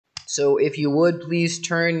So if you would, please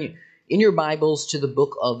turn in your Bibles to the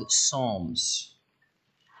book of Psalms.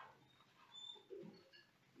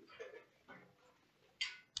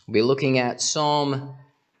 We'll be looking at Psalm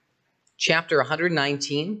chapter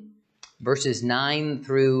 119, verses 9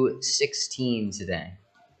 through 16 today.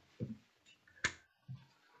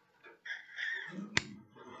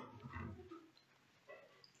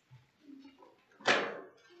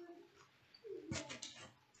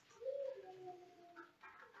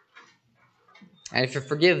 And if you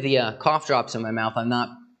forgive the cough drops in my mouth, I'm not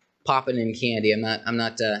popping in candy. I'm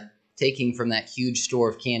not taking from that huge store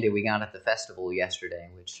of candy we got at the festival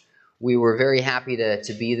yesterday, which we were very happy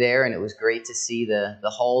to be there, and it was great to see the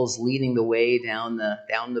halls leading the way down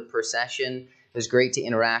the procession. It was great to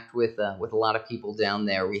interact with a lot of people down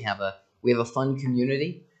there. We have a fun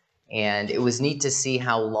community, and it was neat to see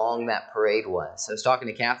how long that parade was. So I was talking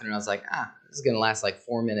to Catherine, and I was like, this is going to last like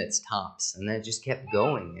 4 minutes tops. And then it just kept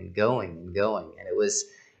going and going and going. And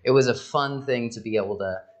it was a fun thing to be able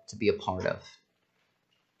to be a part of.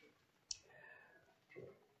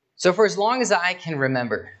 So for as long as I can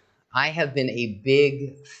remember, I have been a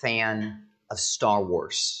big fan of Star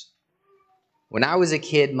Wars. When I was a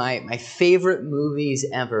kid, my favorite movies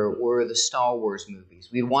ever were the Star Wars movies.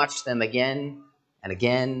 We'd watch them again and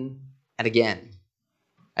again and again.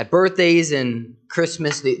 At birthdays and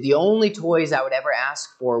Christmas, the only toys I would ever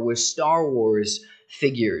ask for was Star Wars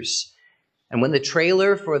figures. And when the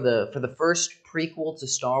trailer for the first prequel to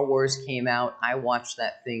Star Wars came out, I watched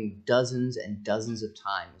that thing dozens and dozens of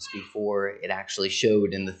times before it actually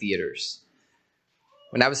showed in the theaters.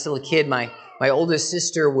 When I was still a kid, my oldest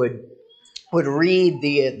sister would read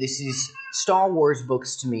these Star Wars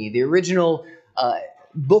books to me, the original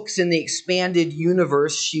books in the expanded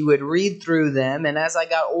universe. She would read through them, and as I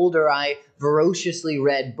got older, I voraciously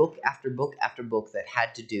read book after book after book that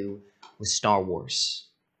had to do with Star Wars.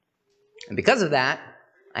 And because of that,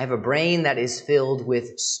 I have a brain that is filled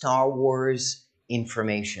with Star Wars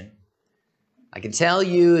information. I can tell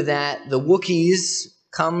you that the Wookiees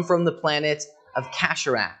come from the planet of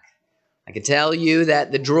Kashyyyk. I can tell you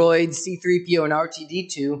that the droids C-3PO and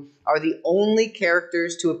R2-D2 are the only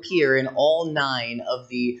characters to appear in all 9 of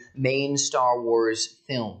the main Star Wars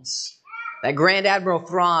films. That Grand Admiral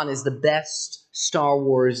Thrawn is the best Star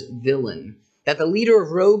Wars villain. That the leader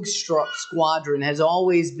of Rogue Squadron has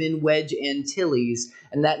always been Wedge Antilles,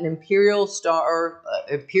 and that an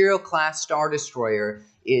Imperial-class Star Destroyer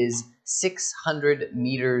is 600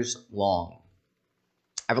 meters long.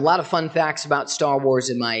 I have a lot of fun facts about Star Wars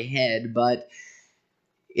in my head, but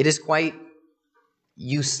it is quite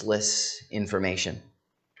useless information.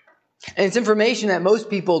 And it's information that most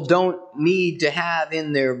people don't need to have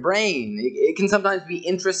in their brain. It can sometimes be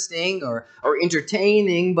interesting or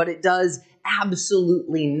entertaining, but it does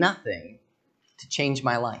absolutely nothing to change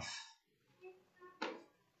my life.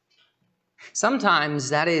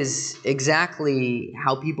 Sometimes that is exactly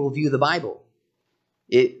how people view the Bible.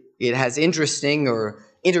 It has interesting or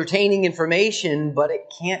entertaining information, but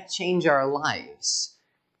it can't change our lives.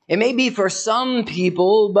 It may be for some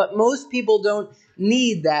people, but most people don't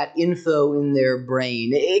need that info in their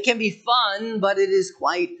brain. It can be fun, but it is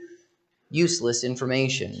quite useless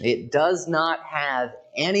information. It does not have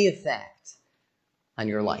any effect on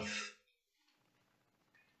your life.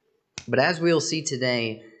 But as we'll see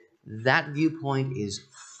today, that viewpoint is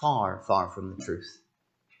far, far from the truth.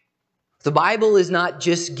 The Bible is not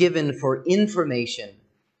just given for information,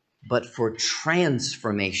 but for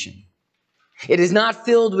transformation. It is not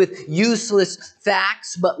filled with useless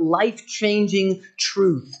facts, but life-changing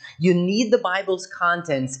truth. You need the Bible's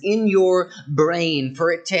contents in your brain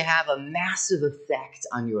for it to have a massive effect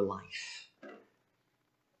on your life.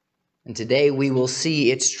 And today we will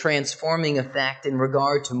see its transforming effect in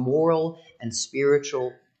regard to moral and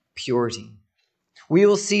spiritual purity. We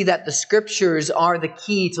will see that the Scriptures are the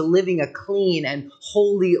key to living a clean and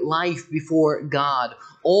holy life before God.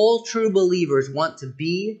 All true believers want to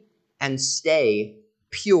be and stay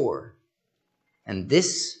pure. And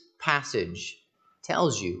this passage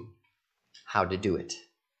tells you how to do it.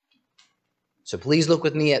 So please look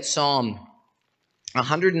with me at Psalm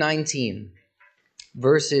 119,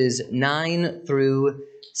 verses 9 through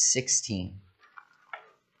 16.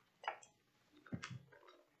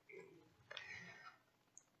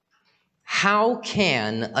 How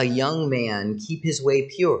can a young man keep his way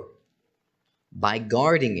pure? By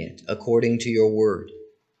guarding it according to your word.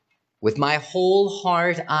 With my whole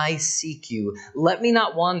heart I seek you. Let me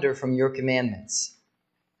not wander from your commandments.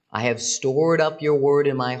 I have stored up your word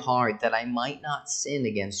in my heart that I might not sin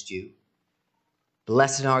against you.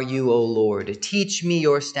 Blessed are you, O Lord. Teach me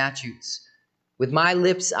your statutes. With my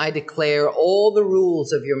lips I declare all the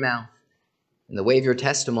rules of your mouth. In the way of your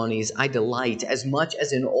testimonies I delight as much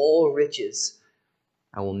as in all riches.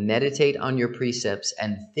 I will meditate on your precepts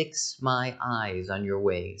and fix my eyes on your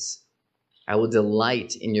ways. I will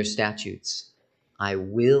delight in your statutes. I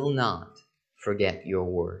will not forget your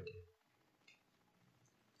word.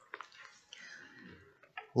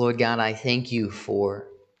 Lord God, I thank you for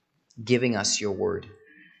giving us your word.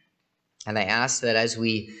 And I ask that as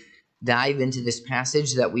we dive into this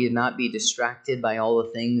passage, that we would not be distracted by all the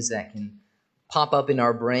things that can pop up in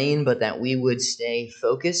our brain, but that we would stay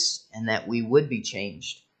focused and that we would be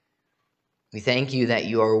changed. We thank you that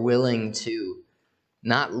you are willing to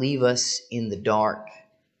not leave us in the dark,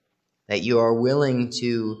 that you are willing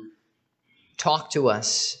to talk to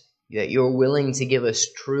us, that you're willing to give us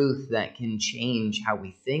truth that can change how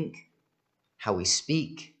we think, how we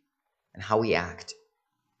speak, and how we act.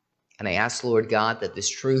 And I ask, Lord God, that this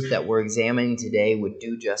truth that we're examining today would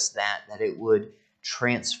do just that it would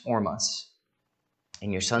transform us.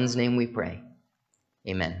 In your Son's name we pray.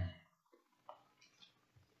 Amen.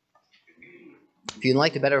 If you'd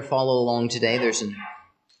like to better follow along today, there's an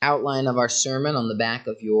outline of our sermon on the back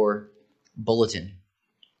of your bulletin.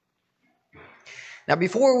 Now,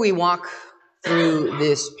 before we walk through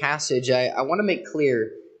this passage, I want to make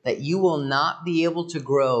clear that you will not be able to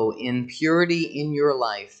grow in purity in your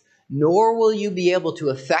life, nor will you be able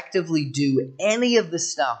to effectively do any of the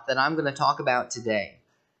stuff that I'm going to talk about today,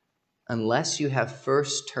 unless you have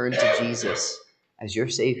first turned to Jesus as your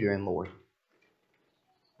Savior and Lord.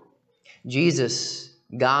 Jesus,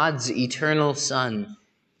 God's eternal Son,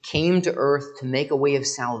 came to earth to make a way of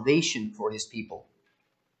salvation for his people.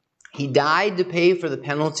 He died to pay for the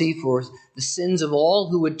penalty for the sins of all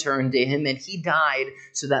who would turn to him, and he died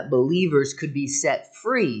so that believers could be set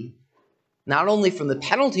free, not only from the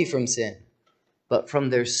penalty from sin, but from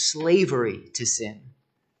their slavery to sin.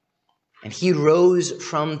 And he rose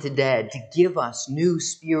from the dead to give us new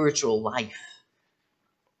spiritual life.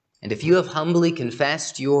 And if you have humbly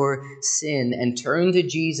confessed your sin and turned to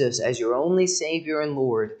Jesus as your only Savior and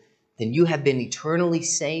Lord, then you have been eternally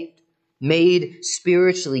saved, made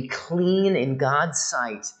spiritually clean in God's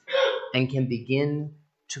sight, and can begin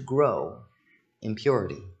to grow in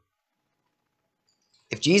purity.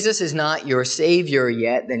 If Jesus is not your Savior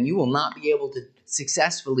yet, then you will not be able to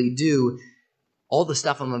successfully do all the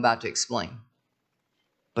stuff I'm about to explain.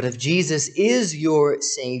 But if Jesus is your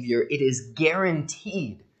Savior, it is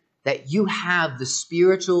guaranteed that you have the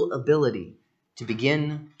spiritual ability to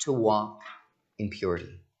begin to walk in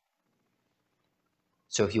purity.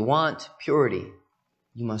 So if you want purity,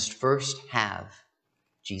 you must first have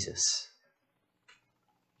Jesus.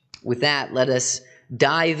 With that, let us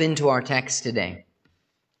dive into our text today.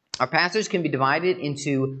 Our passage can be divided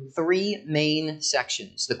into three main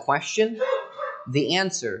sections: the question, the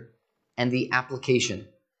answer, and the application.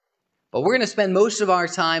 But we're going to spend most of our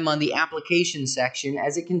time on the application section,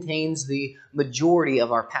 as it contains the majority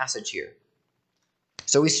of our passage here.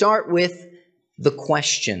 So we start with the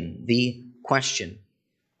question.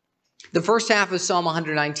 The first half of Psalm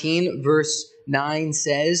 119, verse 9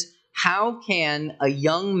 says, "How can a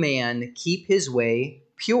young man keep his way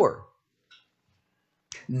pure?"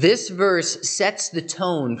 This verse sets the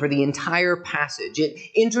tone for the entire passage. It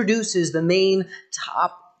introduces the main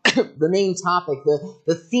topic,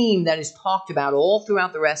 the theme that is talked about all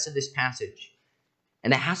throughout the rest of this passage.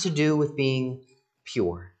 And it has to do with being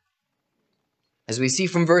pure. As we see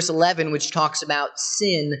from verse 11, which talks about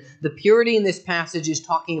sin, the purity in this passage is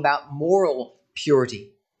talking about moral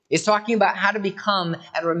purity. It's talking about how to become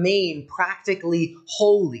and remain practically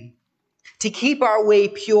holy. To keep our way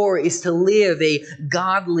pure is to live a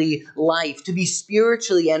godly life, to be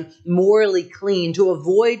spiritually and morally clean, to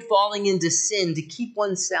avoid falling into sin, to keep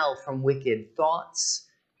oneself from wicked thoughts,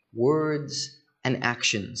 words, and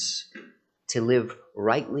actions, to live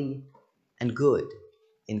rightly and good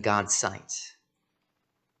in God's sight.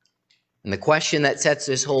 And the question that sets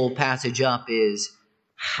this whole passage up is,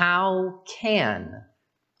 how can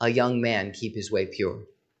a young man keep his way pure?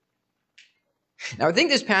 Now, I think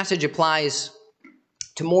this passage applies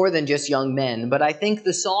to more than just young men, but I think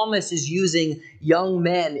the psalmist is using young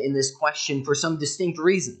men in this question for some distinct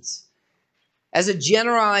reasons. As a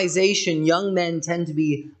generalization, young men tend to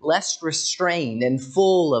be less restrained and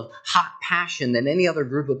full of hot passion than any other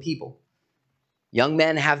group of people. Young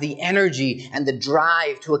men have the energy and the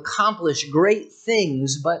drive to accomplish great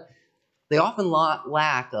things, but they often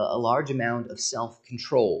lack a large amount of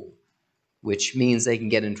self-control, which means they can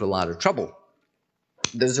get into a lot of trouble.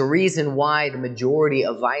 There's a reason why the majority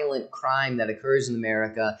of violent crime that occurs in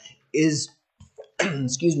America is,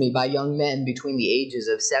 by young men between the ages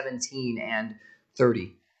of 17 and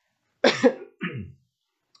 30.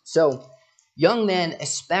 So, young men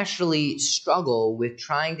especially struggle with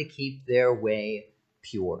trying to keep their way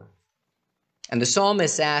pure. And the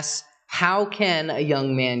psalmist asks, how can a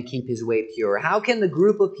young man keep his way pure? How can the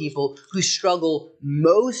group of people who struggle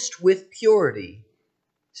most with purity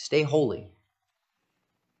stay holy?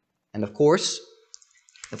 And of course,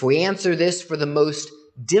 if we answer this for the most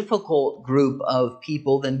difficult group of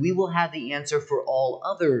people, then we will have the answer for all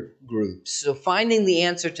other groups. So finding the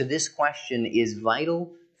answer to this question is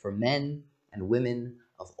vital for men and women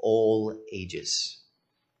of all ages.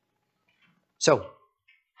 So,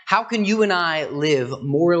 how can you and I live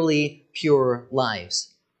morally pure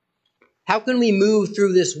lives? How can we move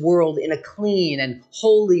through this world in a clean and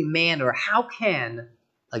holy manner? How can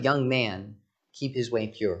a young man keep his way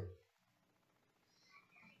pure?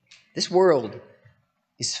 This world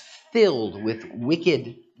is filled with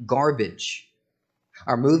wicked garbage.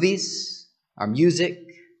 Our movies, our music,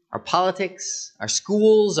 our politics, our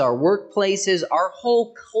schools, our workplaces, our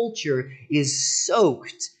whole culture is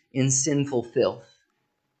soaked in sinful filth.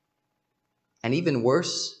 And even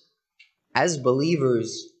worse, as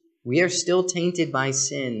believers, we are still tainted by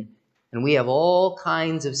sin, and we have all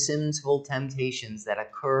kinds of sinful temptations that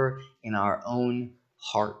occur in our own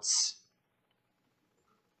hearts.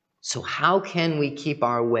 So how can we keep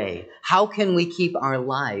our way? How can we keep our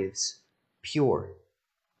lives pure?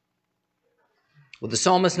 Well, the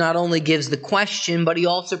psalmist not only gives the question, but he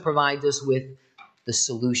also provides us with the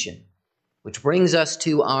solution, which brings us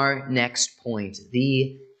to our next point,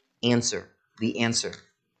 the answer. The answer.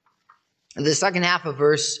 And the second half of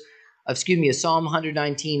Psalm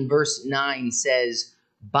 119, verse 9 says,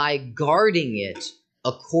 by guarding it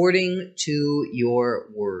according to your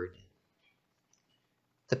word.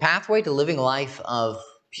 The pathway to living a life of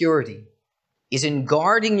purity is in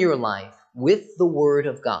guarding your life with the word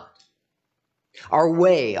of God. Our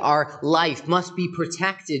way, our life must be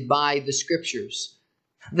protected by the scriptures.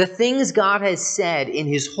 The things God has said in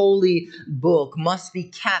his holy book must be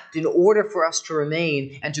kept in order for us to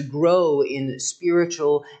remain and to grow in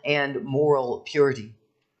spiritual and moral purity.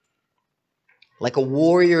 Like a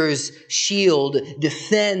warrior's shield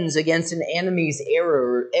defends against an enemy's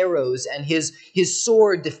arrows, and his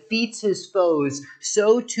sword defeats his foes,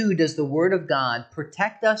 so too does the word of God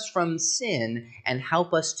protect us from sin and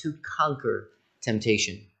help us to conquer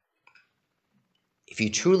temptation. If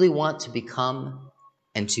you truly want to become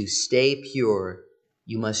and to stay pure,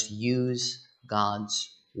 you must use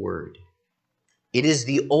God's word. It is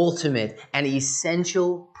the ultimate and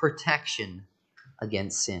essential protection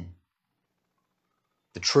against sin.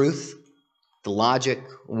 The truth, the logic,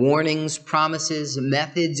 warnings, promises,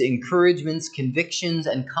 methods, encouragements, convictions,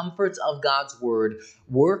 and comforts of God's word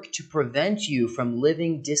work to prevent you from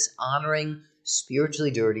living dishonoring,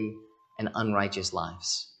 spiritually dirty, and unrighteous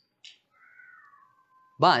lives.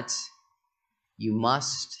 But you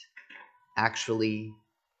must actually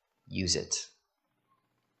use it.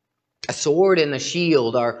 A sword and a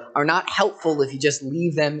shield are not helpful if you just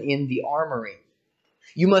leave them in the armory.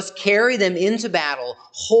 You must carry them into battle,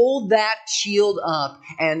 hold that shield up,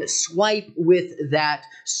 and swipe with that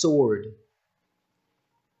sword.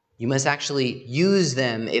 You must actually use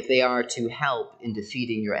them if they are to help in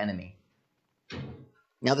defeating your enemy.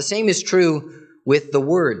 Now, the same is true with the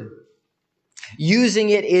word. Using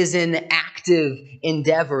it is an active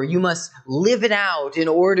endeavor. You must live it out in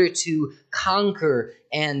order to conquer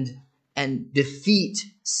and defeat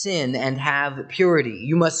sin and have purity.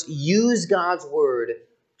 You must use God's word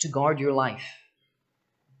to guard your life.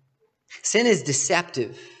 Sin is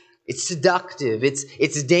deceptive. It's seductive.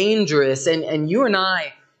 It's dangerous. And you and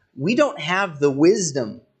I, we don't have the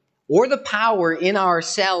wisdom or the power in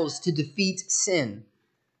ourselves to defeat sin.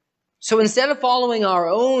 So instead of following our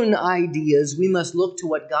own ideas, we must look to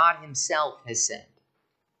what God himself has said.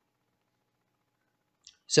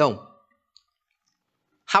 So,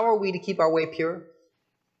 how are we to keep our way pure?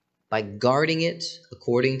 By guarding it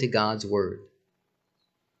according to God's word.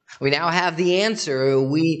 We now have the answer.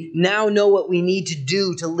 We now know what we need to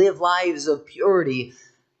do to live lives of purity.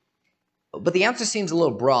 But the answer seems a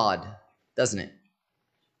little broad, doesn't it?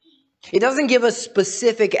 It doesn't give us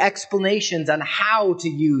specific explanations on how to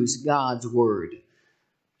use God's word.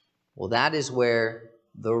 Well, that is where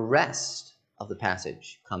the rest of the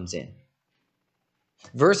passage comes in.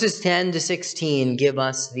 Verses 10 to 16 give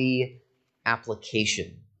us the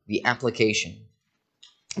application. The application.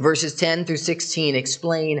 Verses 10 through 16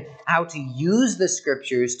 explain how to use the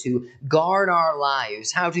scriptures to guard our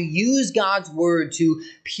lives, how to use God's word to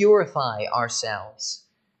purify ourselves.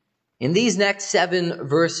 In these next 7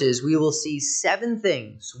 verses, we will see 7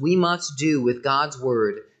 things we must do with God's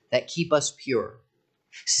word that keep us pure.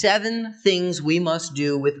 7 things we must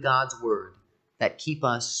do with God's word that keep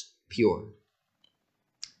us pure.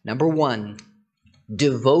 Number 1,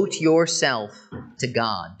 devote yourself to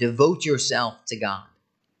God. Devote yourself to God.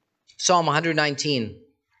 Psalm 119,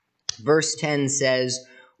 verse 10 says,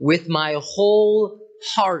 "With my whole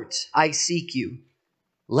heart I seek you.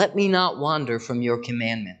 Let me not wander from your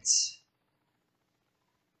commandments."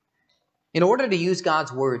 In order to use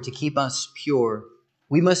God's word to keep us pure,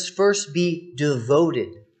 we must first be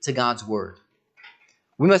devoted to God's word.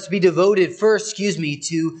 We must be devoted first,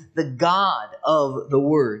 to the God of the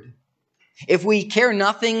word. If we care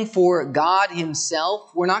nothing for God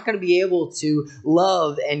himself, we're not going to be able to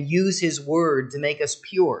love and use his word to make us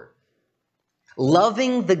pure.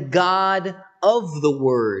 Loving the God of the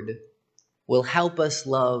word will help us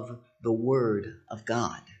love the word of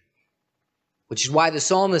God. Which is why the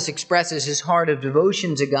psalmist expresses his heart of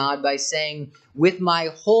devotion to God by saying, "With my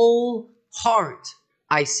whole heart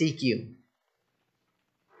I seek you."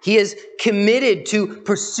 He is committed to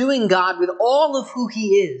pursuing God with all of who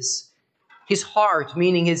he is. His heart,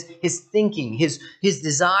 meaning his thinking, his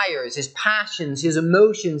desires, his passions, his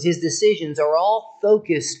emotions, his decisions are all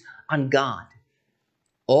focused on God.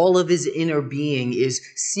 All of his inner being is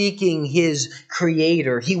seeking his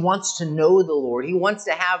Creator. He wants to know the Lord. He wants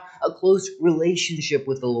to have a close relationship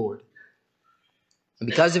with the Lord. And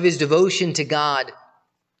because of his devotion to God,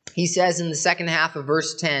 he says in the second half of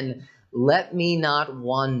verse 10, "Let me not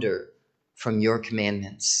wander from your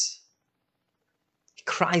commandments." He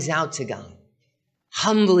cries out to God,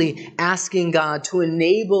 humbly asking God to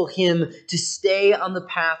enable him to stay on the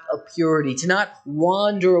path of purity, to not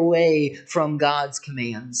wander away from God's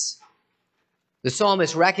commands. The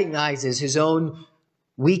psalmist recognizes his own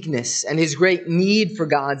weakness and his great need for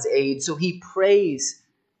God's aid, so he prays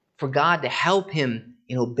for God to help him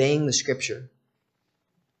in obeying the Scripture.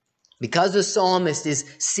 Because the psalmist is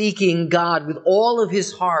seeking God with all of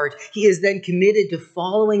his heart, he is then committed to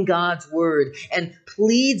following God's word and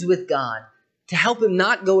pleads with God to help him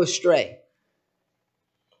not go astray.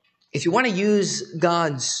 If you want to use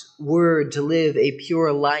God's word to live a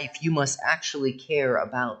pure life, you must actually care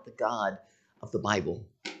about the God of the Bible.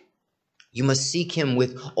 You must seek him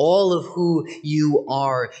with all of who you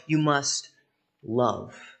are. You must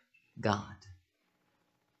love God.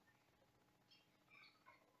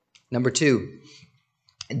 Number 2,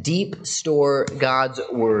 deep store God's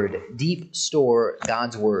word. Deep store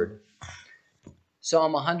God's word.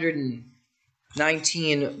 Psalm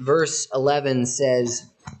 119, verse 11 says,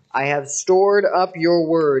 "I have stored up your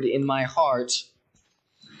word in my heart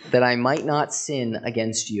that I might not sin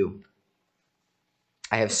against you."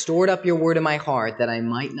 I have stored up your word in my heart that I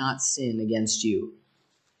might not sin against you.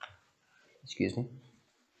 Excuse me.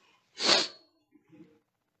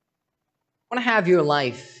 Want to have your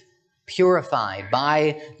life purified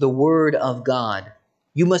by the word of God,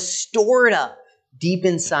 you must store it up deep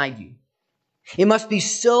inside you. It must be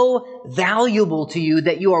so valuable to you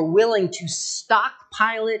that you are willing to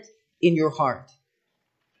stockpile it in your heart.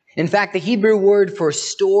 In fact, the Hebrew word for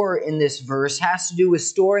store in this verse has to do with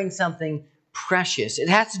storing something precious. It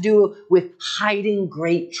has to do with hiding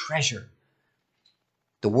great treasure.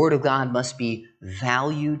 The word of God must be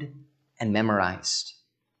valued and memorized.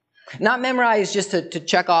 Not memorized just to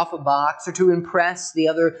check off a box or to impress the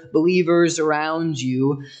other believers around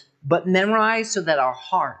you, but memorized so that our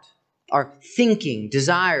heart, our thinking,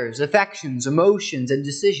 desires, affections, emotions, and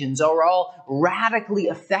decisions are all radically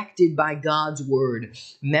affected by God's word.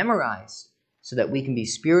 Memorized so that we can be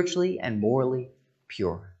spiritually and morally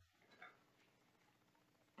pure.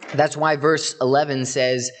 That's why verse 11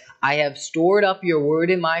 says, "I have stored up your word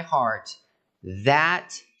in my heart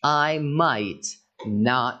that I might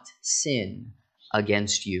not sin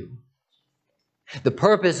against you." The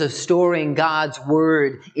purpose of storing God's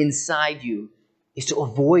word inside you is to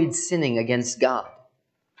avoid sinning against God.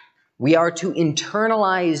 We are to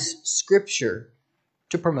internalize Scripture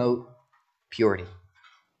to promote purity.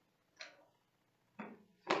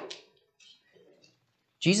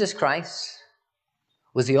 Jesus Christ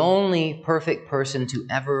was the only perfect person to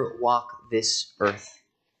ever walk this earth.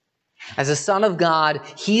 As a Son of God,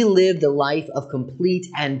 he lived a life of complete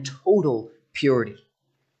and total purity.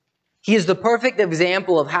 He is the perfect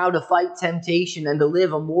example of how to fight temptation and to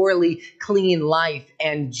live a morally clean life.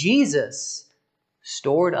 And Jesus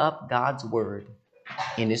stored up God's word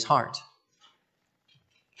in his heart.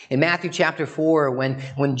 In Matthew chapter 4,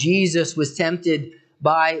 when Jesus was tempted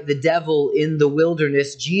by the devil in the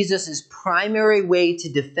wilderness, Jesus' primary way to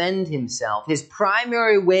defend himself, his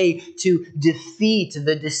primary way to defeat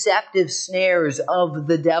the deceptive snares of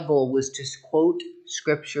the devil was to quote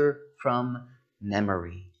Scripture from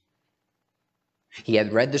memory. He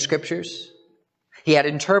had read the scriptures. He had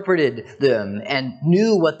interpreted them and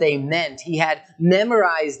knew what they meant. He had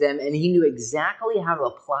memorized them, and he knew exactly how to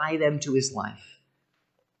apply them to his life.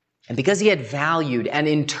 And because he had valued and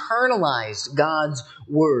internalized God's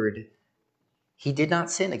word, he did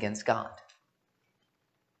not sin against God.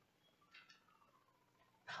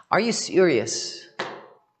 Are you serious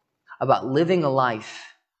about living a life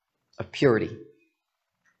of purity?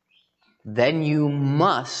 Then you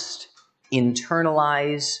must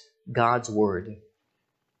internalize God's word.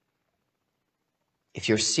 If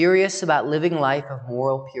you're serious about living a life of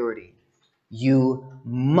moral purity, you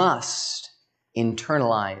must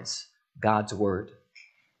internalize God's word.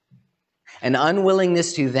 An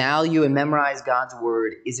unwillingness to value and memorize God's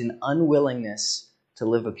word is an unwillingness to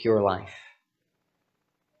live a pure life.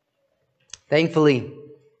 Thankfully,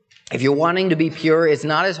 if you're wanting to be pure, it's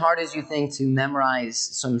not as hard as you think to memorize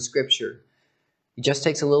some scripture. It just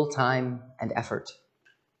takes a little time and effort.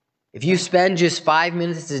 If you spend just 5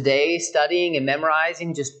 minutes a day studying and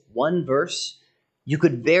memorizing just one verse, you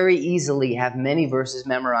could very easily have many verses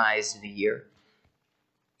memorized in a year.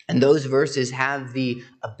 And those verses have the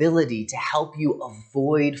ability to help you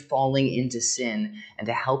avoid falling into sin and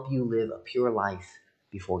to help you live a pure life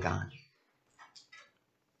before God.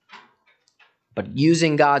 But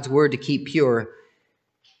using God's word to keep pure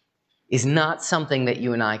is not something that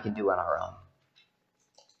you and I can do on our own.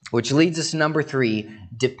 Which leads us to number 3,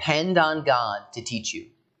 depend on God to teach you.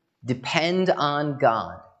 Depend on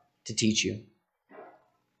God to teach you.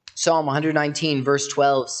 Psalm 119 verse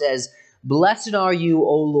 12 says, "Blessed are you,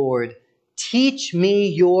 O Lord, teach me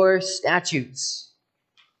your statutes."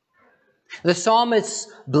 The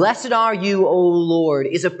psalmist's "Blessed are you, O Lord"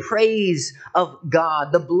 is a praise of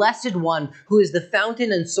God, the blessed one who is the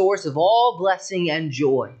fountain and source of all blessing and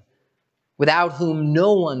joy, without whom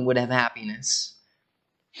no one would have happiness.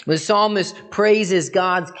 The psalmist praises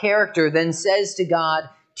God's character, then says to God,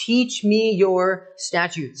 "Teach me your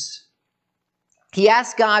statutes." He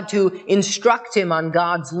asks God to instruct him on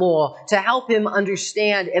God's law, to help him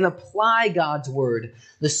understand and apply God's word.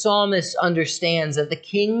 The psalmist understands that the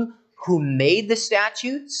king who made the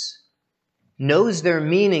statutes knows their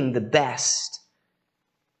meaning the best.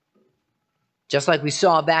 Just like we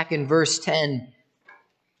saw back in verse 10,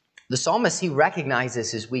 the psalmist, he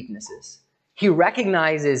recognizes his weaknesses. He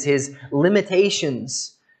recognizes his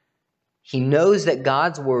limitations. He knows that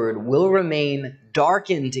God's word will remain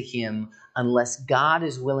darkened to him unless God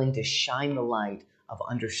is willing to shine the light of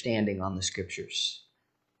understanding on the scriptures.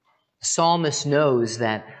 The psalmist knows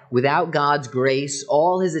that without God's grace,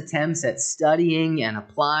 all his attempts at studying and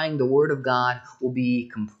applying the word of God will be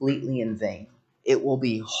completely in vain. It will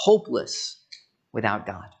be hopeless without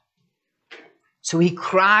God. So he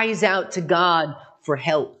cries out to God for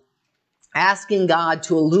help, asking God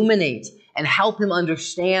to illuminate and help him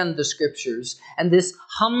understand the scriptures. And this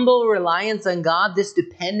humble reliance on God, this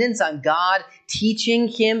dependence on God teaching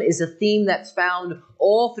him, is a theme that's found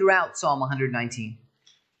all throughout Psalm 119.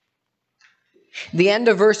 The end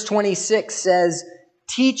of verse 26 says,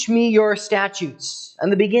 "Teach me your statutes." And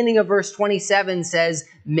the beginning of verse 27 says,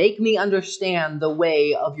 "Make me understand the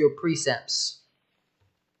way of your precepts."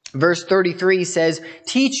 Verse 33 says,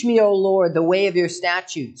 "Teach me, O Lord, the way of your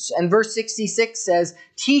statutes." And verse 66 says,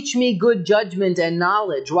 "Teach me good judgment and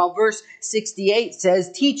knowledge." While verse 68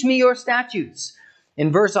 says, "Teach me your statutes."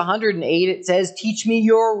 In verse 108 it says, "Teach me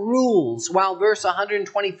your rules." While verse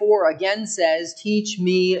 124 again says, "Teach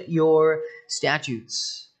me your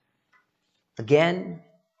statutes." Again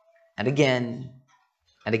and again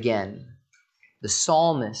and again, the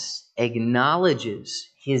psalmist acknowledges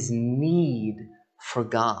his need for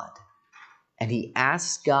God, and he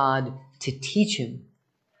asks God to teach him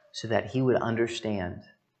so that he would understand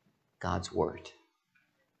God's word.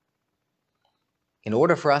 In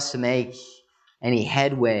order for us to make any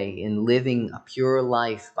headway in living a pure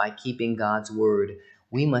life by keeping God's word,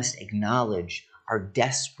 we must acknowledge our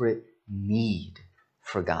desperate need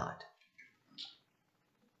for God.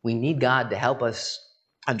 We need God to help us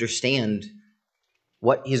understand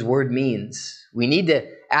what his word means. We need to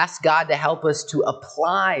ask God to help us to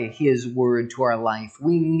apply his word to our life.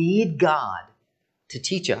 We need God to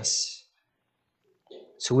teach us.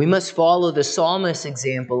 So we must follow the psalmist's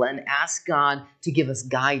example and ask God to give us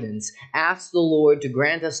guidance. Ask the Lord to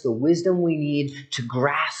grant us the wisdom we need to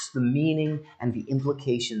grasp the meaning and the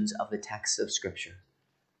implications of the text of Scripture.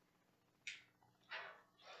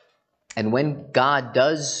 And when God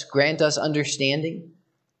does grant us understanding,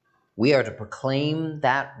 we are to proclaim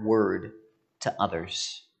that word to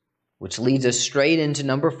others, which leads us straight into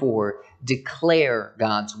number 4, declare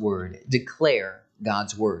God's word. Declare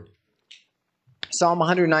God's word. Psalm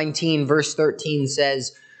 119, verse 13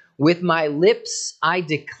 says, "With my lips I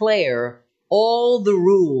declare all the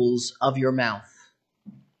rules of your mouth."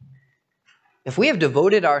 If we have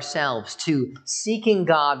devoted ourselves to seeking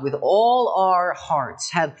God with all our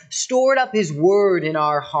hearts, have stored up His word in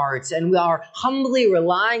our hearts, and we are humbly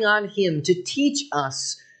relying on Him to teach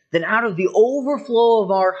us, then out of the overflow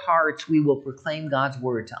of our hearts, we will proclaim God's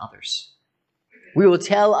word to others. We will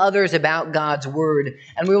tell others about God's word,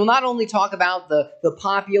 and we will not only talk about the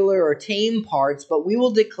popular or tame parts, but we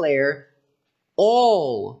will declare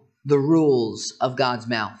all the rules of God's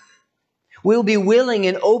mouth. We'll be willing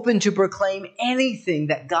and open to proclaim anything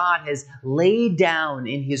that God has laid down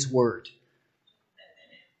in His word.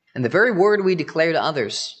 And the very word we declare to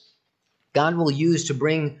others, God will use to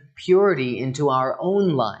bring purity into our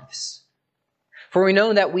own lives. For we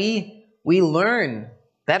know that we learn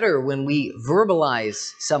better when we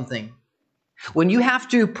verbalize something. When you have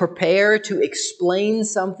to prepare to explain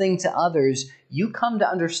something to others, you come to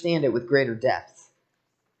understand it with greater depth.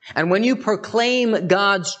 And when you proclaim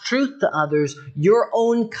God's truth to others, your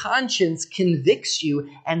own conscience convicts you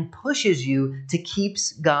and pushes you to keep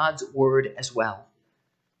God's word as well.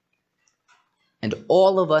 And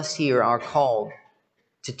all of us here are called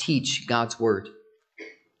to teach God's word.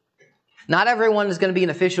 Not everyone is going to be an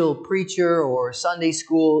official preacher or Sunday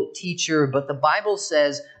school teacher, but the Bible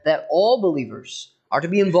says that all believers are to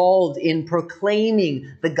be involved in proclaiming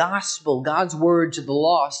the gospel, God's word to the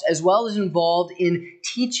lost, as well as involved in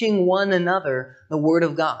teaching one another the word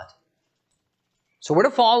of God. So we're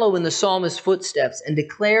to follow in the psalmist's footsteps and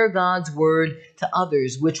declare God's word to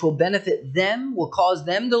others, which will benefit them, will cause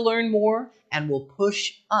them to learn more, and will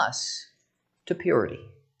push us to purity.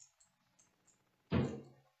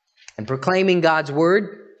 And proclaiming God's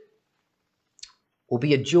word will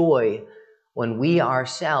be a joy when we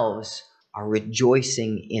ourselves are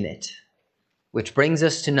rejoicing in it. Which brings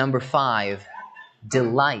us to number 5,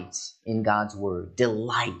 delight in God's word.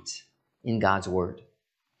 Delight in God's word.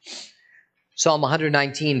 Psalm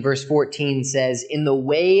 119, verse 14 says, "In the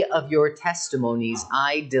way of your testimonies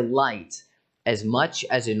I delight as much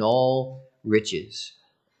as in all riches."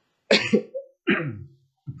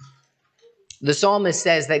 The psalmist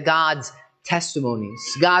says that God's testimonies,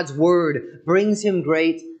 God's word, brings him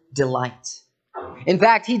great delight. In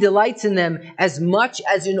fact, he delights in them as much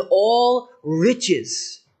as in all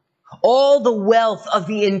riches. All the wealth of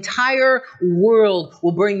the entire world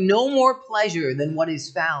will bring no more pleasure than what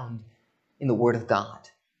is found in the Word of God.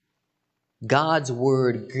 God's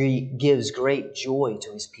Word gives great joy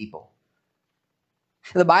to His people.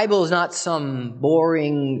 The Bible is not some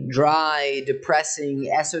boring, dry, depressing,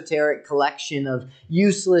 esoteric collection of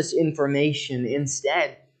useless information.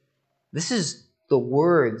 Instead, this is the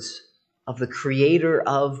words of the Creator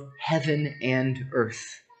of heaven and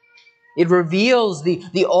earth. It reveals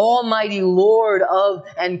the Almighty Lord of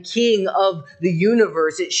and King of the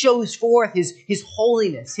universe. It shows forth His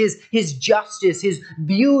holiness, His justice, His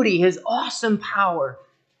beauty, His awesome power,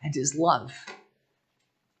 and His love.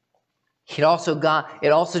 It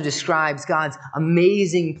also describes God's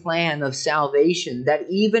amazing plan of salvation, that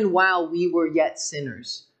even while we were yet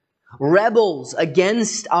sinners, rebels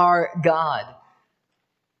against our God,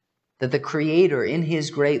 that the Creator, in His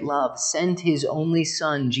great love, sent His only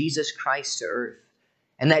Son, Jesus Christ, to earth,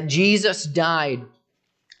 and that Jesus died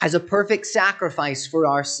as a perfect sacrifice for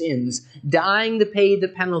our sins, dying to pay the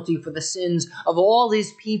penalty for the sins of all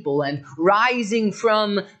His people, and rising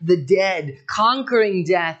from the dead, conquering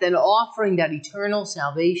death, and offering that eternal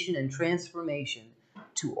salvation and transformation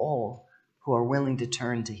to all who are willing to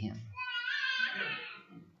turn to Him.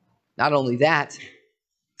 Not only that,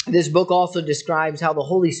 this book also describes how the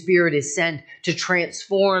Holy Spirit is sent to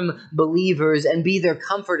transform believers and be their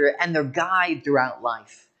comforter and their guide throughout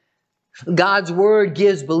life. God's Word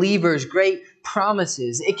gives believers great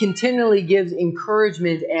promises. It continually gives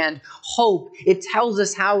encouragement and hope. It tells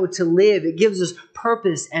us how to live. It gives us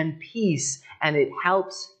purpose and peace, and it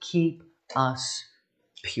helps keep us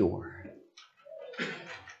pure.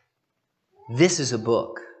 This is a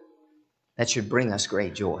book that should bring us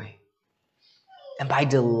great joy. And by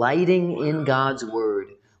delighting in God's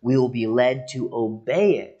Word, we will be led to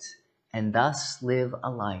obey it and thus live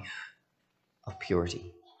a life of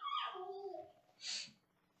purity.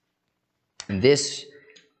 And this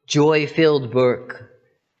joy-filled book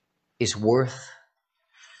is worth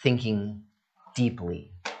thinking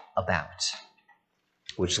deeply about.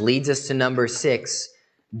 Which leads us to number 6,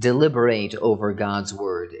 deliberate over God's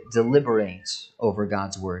Word. Deliberate over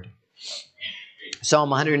God's Word. Psalm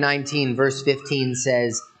 119, verse 15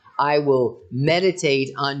 says, "I will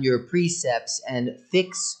meditate on your precepts and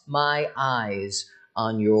fix my eyes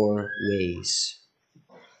on your ways."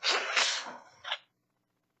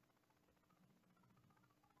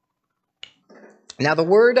 Now,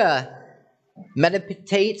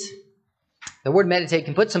 meditate, the word meditate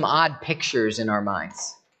can put some odd pictures in our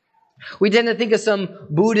minds. We tend to think of some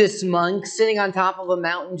Buddhist monk sitting on top of a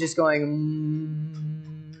mountain just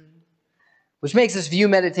going, which makes us view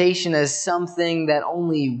meditation as something that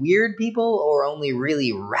only weird people or only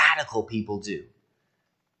really radical people do.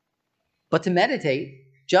 But to meditate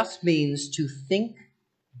just means to think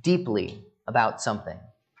deeply about something.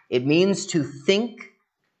 It means to think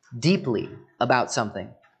deeply about something.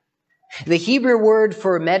 The Hebrew word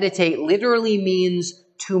for meditate literally means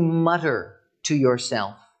to mutter to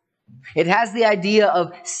yourself. It has the idea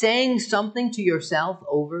of saying something to yourself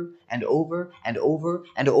over and over and over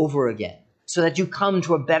and over again so that you come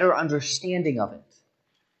to a better understanding of it.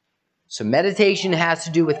 So meditation has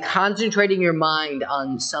to do with concentrating your mind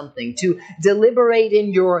on something, to deliberate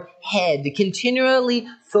in your head, continually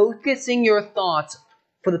focusing your thoughts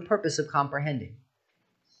for the purpose of comprehending.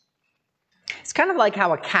 It's kind of like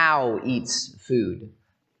how a cow eats food.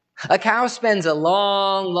 A cow spends a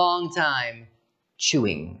long, long time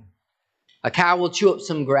chewing. A cow will chew up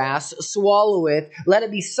some grass, swallow it, let it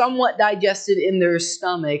be somewhat digested in their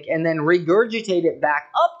stomach, and then regurgitate it back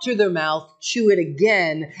up to their mouth, chew it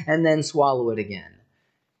again, and then swallow it again.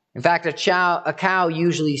 In fact, a cow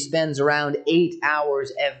usually spends around 8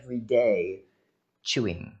 hours every day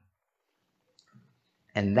chewing.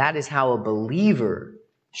 And that is how a believer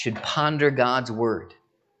should ponder God's word.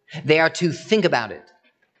 They are to think about it,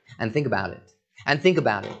 and think about it, and think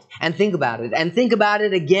about it, and think about it, and think about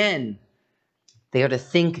it again. They are to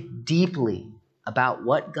think deeply about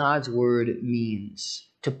what God's word means,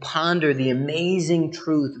 to ponder the amazing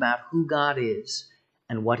truth about who God is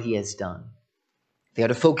and what he has done. They are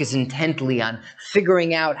to focus intently on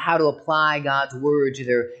figuring out how to apply God's word to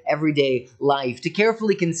their everyday life, to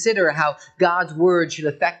carefully consider how God's word should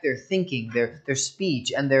affect their thinking, their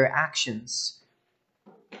speech, and their actions.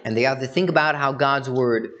 And they are to think about how God's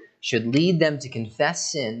word should lead them to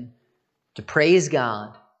confess sin, to praise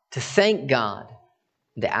God, to thank God,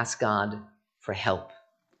 and to ask God for help.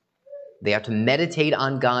 They are to meditate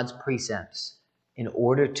on God's precepts in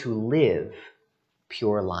order to live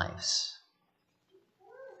pure lives.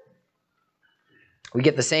 We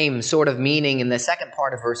get the same sort of meaning in the second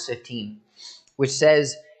part of verse 15, which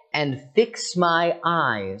says, "And fix my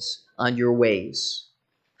eyes on your ways."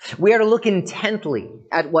 We are to look intently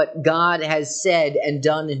at what God has said and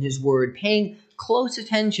done in his word, paying close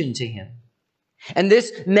attention to him. And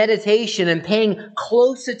this meditation and paying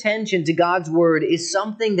close attention to God's word is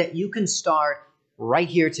something that you can start right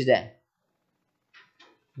here today.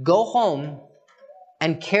 Go home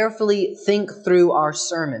and carefully think through our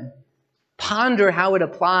sermon. Ponder how it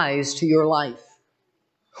applies to your life.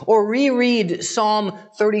 Or reread Psalm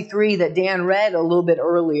 33 that Dan read a little bit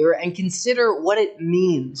earlier and consider what it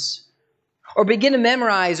means. Or begin to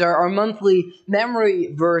memorize our monthly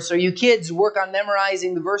memory verse, or you kids work on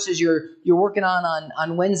memorizing the verses you're working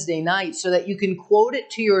on Wednesday night so that you can quote it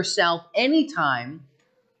to yourself anytime,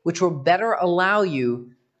 which will better allow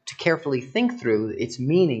you to carefully think through its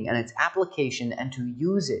meaning and its application and to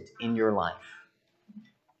use it in your life.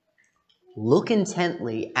 Look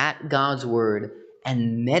intently at God's word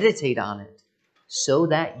and meditate on it so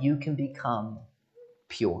that you can become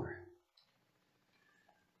pure.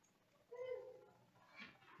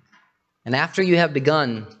 And after you have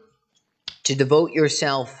begun to devote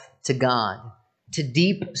yourself to God, to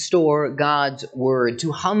deep store God's word,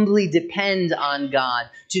 to humbly depend on God,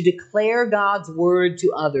 to declare God's word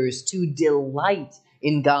to others, to delight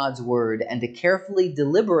in God's word, and to carefully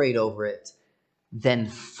deliberate over it, then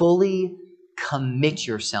fully commit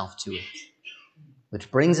yourself to it.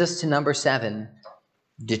 Which brings us to number 7,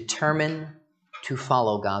 determine to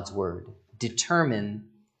follow God's word. Determine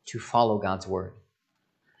to follow God's word.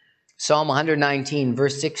 Psalm 119,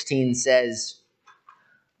 verse 16 says,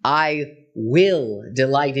 "I will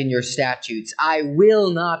delight in your statutes. I will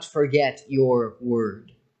not forget your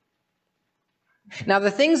word." Now, the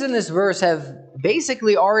things in this verse have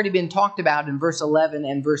basically already been talked about in verse 11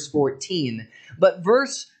 and verse 14. But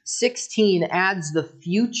verse 16 adds the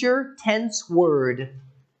future tense word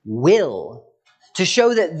will to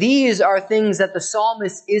show that these are things that the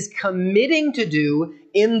psalmist is committing to do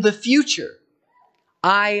in the future.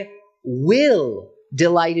 I will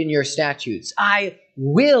delight in your statutes. I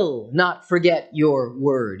will not forget your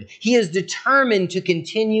word. He is determined to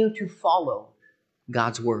continue to follow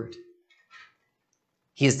God's word.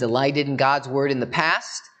 He has delighted in God's word in the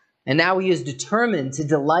past, and now he is determined to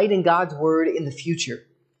delight in God's word in the future.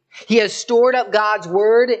 He has stored up God's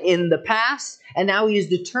word in the past, and now he is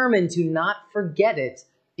determined to not forget it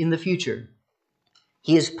in the future.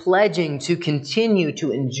 He is pledging to continue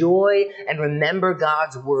to enjoy and remember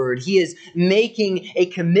God's word. He is making a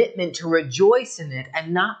commitment to rejoice in it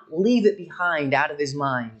and not leave it behind out of his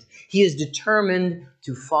mind. He is determined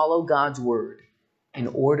to follow God's word in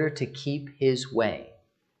order to keep his way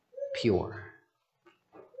pure.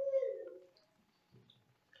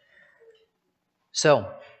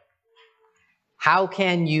 So, how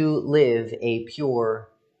can you live a pure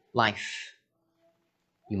life?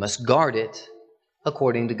 You must guard it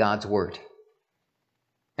according to God's word.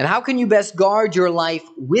 And how can you best guard your life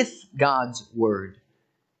with God's word?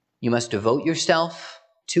 You must devote yourself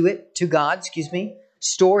to God.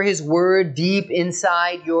 Store his word deep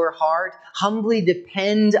inside your heart. Humbly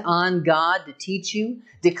depend on God to teach you.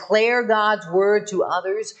 Declare God's word to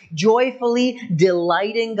others. Joyfully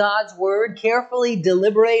delight in God's word. Carefully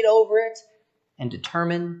deliberate over it and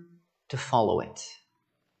determine to follow it.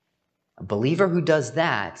 A believer who does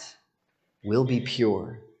that will be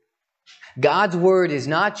pure. God's word is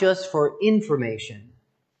not just for information,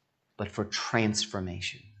 but for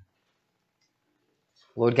transformation.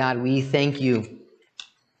 Lord God, we thank you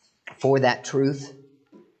for that truth.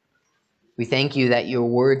 We thank you that your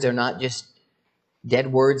words are not just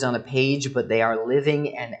dead words on a page, but they are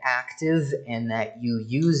living and active, and that you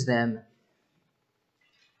use them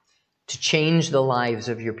to change the lives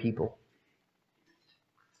of your people.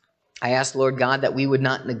 I ask, Lord God, that we would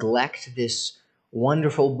not neglect this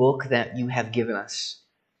wonderful book that you have given us,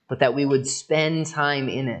 but that we would spend time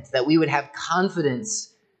in it, that we would have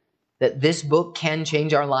confidence that this book can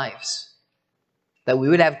change our lives, that we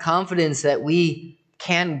would have confidence that we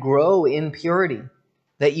can grow in purity,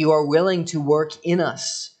 that you are willing to work in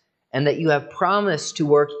us, and that you have promised to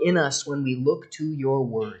work in us when we look to your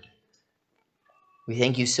word. We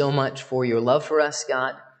thank you so much for your love for us,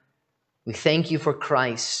 God. We thank you for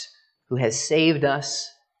Christ, who has saved us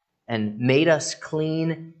and made us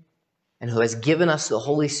clean, and who has given us the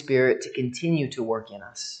Holy Spirit to continue to work in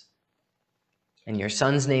us. In your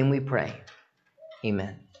Son's name we pray.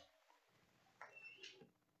 Amen.